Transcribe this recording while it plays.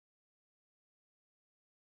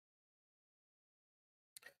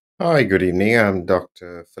Hi, good evening. I'm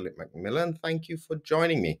Dr. Philip McMillan. Thank you for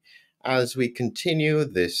joining me as we continue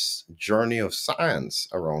this journey of science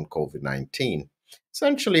around COVID 19.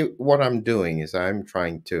 Essentially, what I'm doing is I'm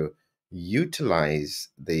trying to utilize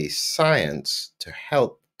the science to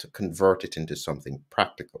help to convert it into something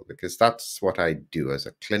practical because that's what I do as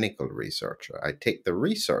a clinical researcher. I take the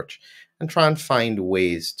research and try and find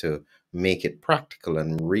ways to make it practical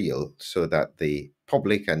and real so that the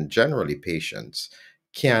public and generally patients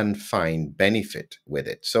can find benefit with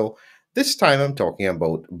it. So this time I'm talking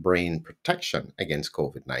about brain protection against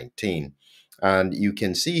COVID 19. And you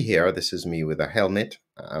can see here, this is me with a helmet.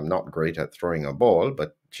 I'm not great at throwing a ball,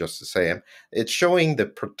 but just the same, it's showing the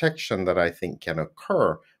protection that I think can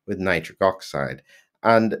occur with nitric oxide.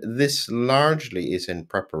 And this largely is in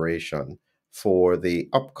preparation for the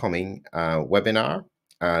upcoming webinar.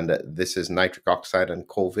 And this is nitric oxide and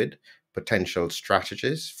COVID potential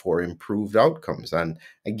strategies for improved outcomes. And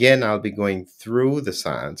again, I'll be going through the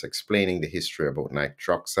science, explaining the history about nitric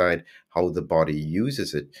oxide, how the body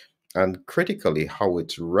uses it, and critically, how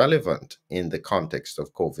it's relevant in the context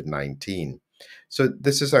of COVID 19. So,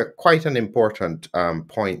 this is quite an important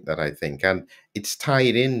point that I think, and it's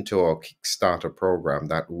tied into our Kickstarter program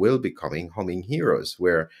that will be coming, Humming Heroes,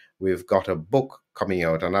 where we've got a book coming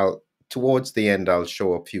out, and towards the end, I'll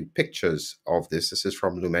show a few pictures of this. This is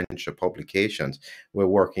from Lumentia Publications. We're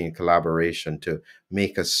working in collaboration to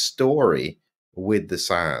make a story with the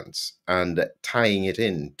science and tying it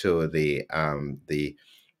into the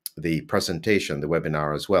presentation, the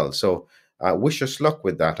webinar as well. So wish us luck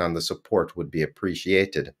with that, and the support would be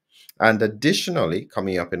appreciated. And additionally,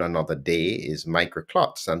 coming up in another day is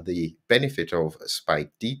microclots and the benefit of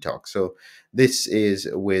spike detox. So this is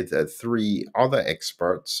with three other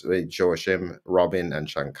experts, Joachim, Robin, and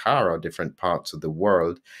Shankara, different parts of the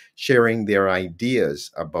world, sharing their ideas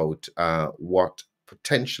about what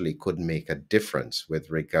potentially could make a difference with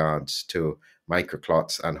regards to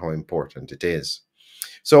microclots and how important it is.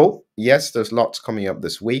 So, yes, there's lots coming up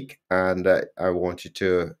this week, and I want you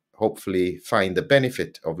to hopefully find the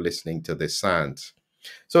benefit of listening to this science.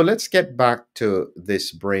 So, let's get back to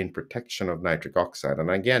this brain protection of nitric oxide.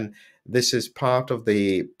 And again, this is part of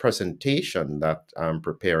the presentation that I'm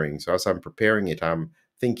preparing. So, as I'm preparing it, I'm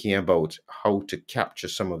thinking about how to capture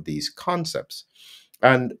some of these concepts.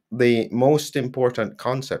 And the most important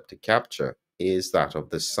concept to capture is that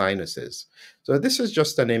of the sinuses. So this is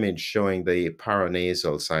just an image showing the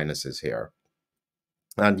paranasal sinuses here.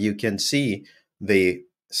 And you can see the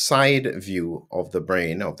side view of the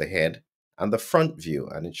brain, of the head, and the front view.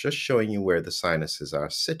 And it's just showing you where the sinuses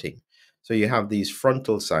are sitting. So you have these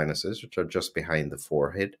frontal sinuses, which are just behind the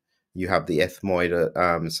forehead. You have the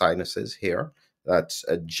ethmoid sinuses here. That's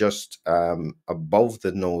just above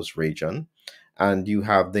the nose region. And you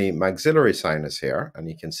have the maxillary sinus here, and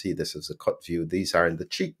you can see this is a cut view. These are in the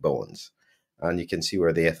cheekbones, and you can see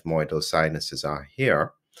where the ethmoidal sinuses are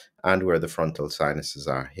here and where the frontal sinuses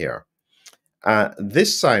are here.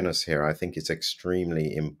 This sinus here, I think, is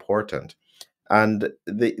extremely important. And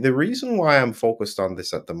the reason why I'm focused on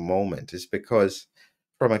this at the moment is because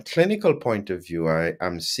from a clinical point of view, I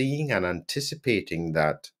am seeing and anticipating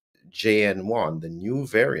that JN1, the new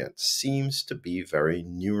variant, seems to be very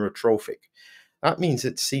neurotropic. That means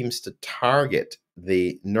it seems to target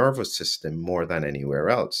the nervous system more than anywhere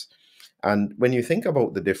else. And when you think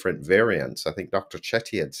about the different variants, I think Dr.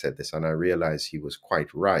 Chetty had said this, and I realized he was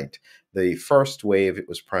quite right. The first wave, it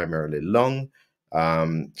was primarily lung.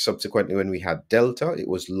 Subsequently, when we had Delta, it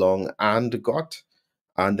was lung and gut.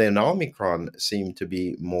 And then Omicron seemed to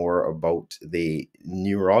be more about the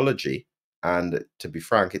neurology. And to be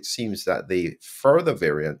frank, it seems that the further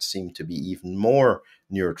variants seem to be even more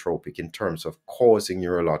neurotropic in terms of causing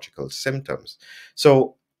neurological symptoms.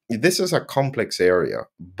 So this is a complex area,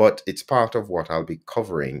 but it's part of what I'll be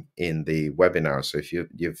covering in the webinar. So if you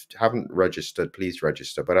haven't registered, please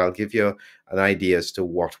register, but I'll give you an idea as to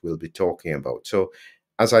what we'll be talking about. So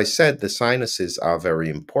as I said, the sinuses are very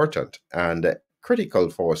important and critical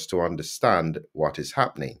for us to understand what is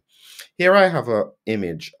happening. Here I have an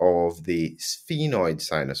image of the sphenoid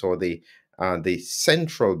sinus, or the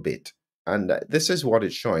central bit, and this is what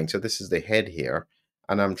it's showing. So this is the head here,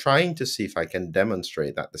 and I'm trying to see if I can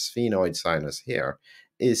demonstrate that the sphenoid sinus here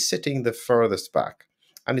is sitting the furthest back,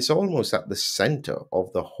 and it's almost at the center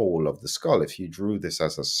of the whole of the skull. If you drew this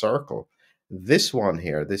as a circle, this one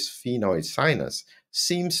here, this sphenoid sinus,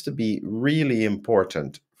 seems to be really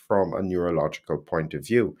important from a neurological point of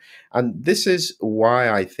view. And this is why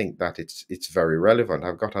I think that it's very relevant.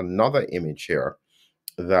 I've got another image here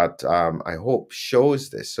that I hope shows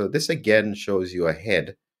this. So this again shows you a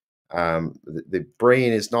head, The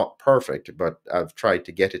brain is not perfect, but I've tried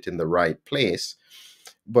to get it in the right place.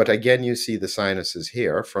 But again, you see the sinuses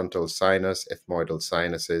here, frontal sinus, ethmoidal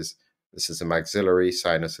sinuses. This is a maxillary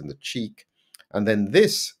sinus in the cheek. And then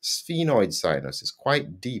this sphenoid sinus is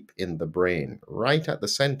quite deep in the brain, right at the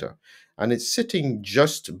center. And it's sitting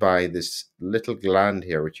just by this little gland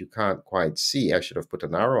here, which you can't quite see. I should have put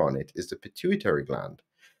an arrow on it, is the pituitary gland.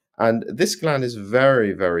 And this gland is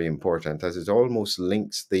very, very important as it almost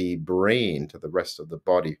links the brain to the rest of the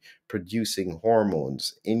body, producing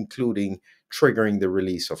hormones, including triggering the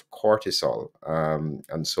release of cortisol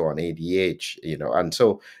and so on, ADH, And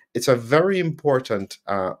so it's a very important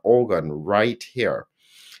organ right here.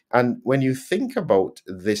 And when you think about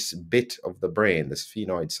this bit of the brain, the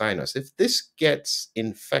sphenoid sinus, if this gets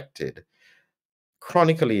infected,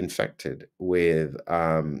 chronically infected with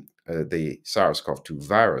the SARS-CoV-2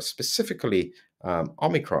 virus, specifically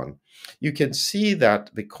Omicron, you can see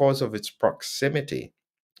that because of its proximity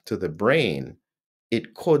to the brain,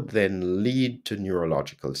 it could then lead to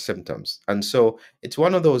neurological symptoms. And so it's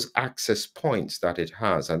one of those access points that it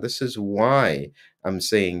has. And this is why I'm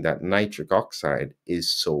saying that nitric oxide is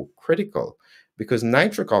so critical, because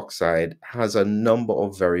nitric oxide has a number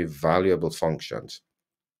of very valuable functions.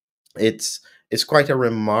 It's quite a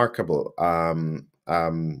remarkable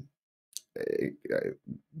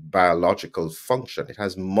biological function. It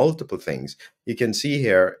has multiple things. You can see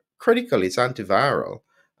here, critically, it's antiviral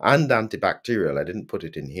and antibacterial. I didn't put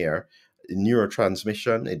it in here.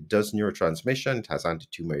 Neurotransmission, it does neurotransmission. It has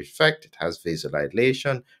anti-tumor effect. It has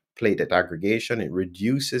vasodilation, platelet aggregation. It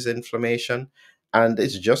reduces inflammation. And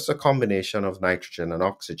it's just a combination of nitrogen and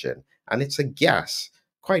oxygen. And it's a gas.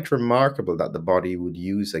 Quite remarkable that the body would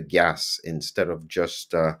use a gas instead of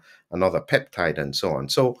just another peptide and so on.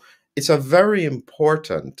 So it's a very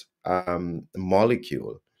important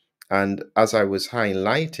molecule. And as I was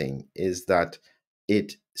highlighting, is that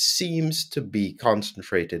it seems to be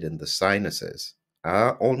concentrated in the sinuses,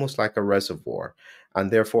 almost like a reservoir. And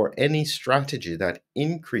therefore, any strategy that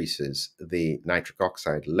increases the nitric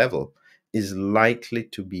oxide level is likely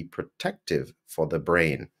to be protective for the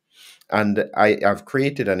brain. And I've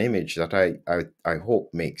created an image that I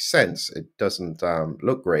hope makes sense. It doesn't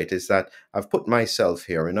look great. Is that I've put myself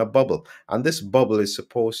here in a bubble, and this bubble is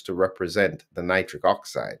supposed to represent the nitric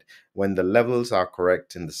oxide. When the levels are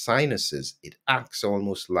correct in the sinuses, it acts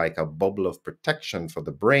almost like a bubble of protection for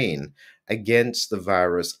the brain against the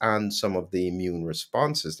virus and some of the immune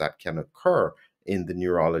responses that can occur in the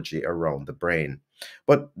neurology around the brain.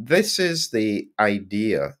 But this is the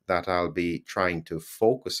idea that I'll be trying to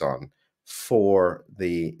focus on for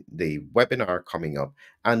the webinar coming up,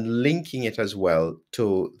 and linking it as well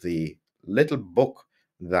to the little book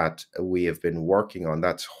that we have been working on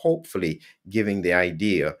that's hopefully giving the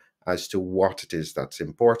idea as to what it is that's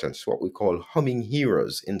important. It's what we call humming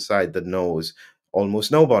heroes inside the nose.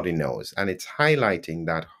 Almost nobody knows, and it's highlighting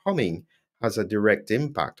that humming has a direct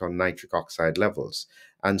impact on nitric oxide levels.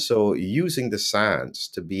 And so using the science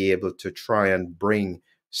to be able to try and bring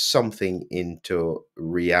something into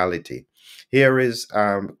reality. Here is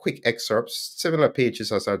quick excerpts, similar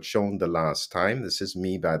pages as I'd shown the last time. This is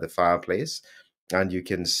me by the fireplace. And you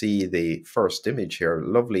can see the first image here,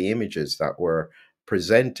 lovely images that were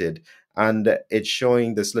presented. And it's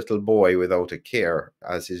showing this little boy without a care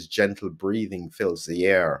as his gentle breathing fills the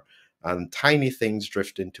air and tiny things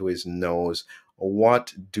drift into his nose.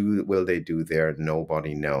 What will they do there?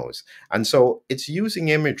 Nobody knows. And so it's using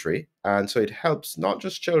imagery. And so it helps not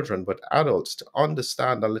just children, but adults to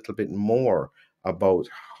understand a little bit more about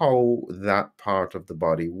how that part of the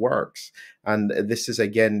body works. And this is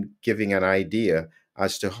again giving an idea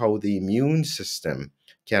as to how the immune system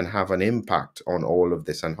can have an impact on all of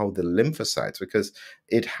this, and how the lymphocytes, because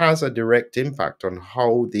it has a direct impact on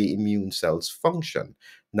how the immune cells function,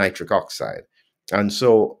 nitric oxide. And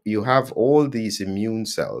so you have all these immune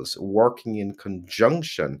cells working in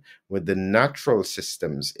conjunction with the natural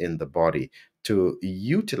systems in the body to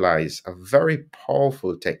utilize a very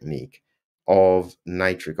powerful technique of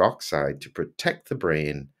nitric oxide to protect the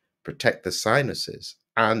brain, protect the sinuses,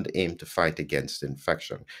 and aim to fight against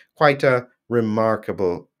infection. Quite a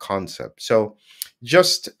remarkable concept. So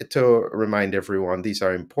just to remind everyone, these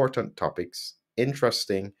are important topics,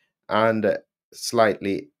 interesting and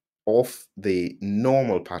slightly off the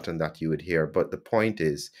normal pattern that you would hear. But the point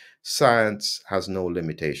is, science has no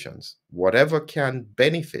limitations. Whatever can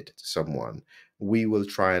benefit someone, we will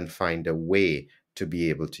try and find a way to be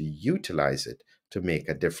able to utilize it to make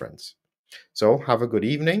a difference. So have a good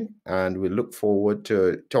evening, and we look forward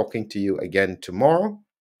to talking to you again tomorrow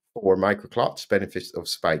for microclots, benefits of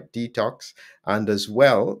spike detox, and as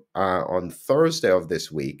well on Thursday of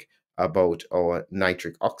this week about our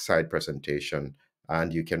nitric oxide presentation,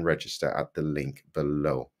 and you can register at the link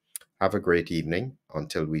below. Have a great evening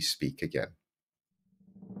until we speak again.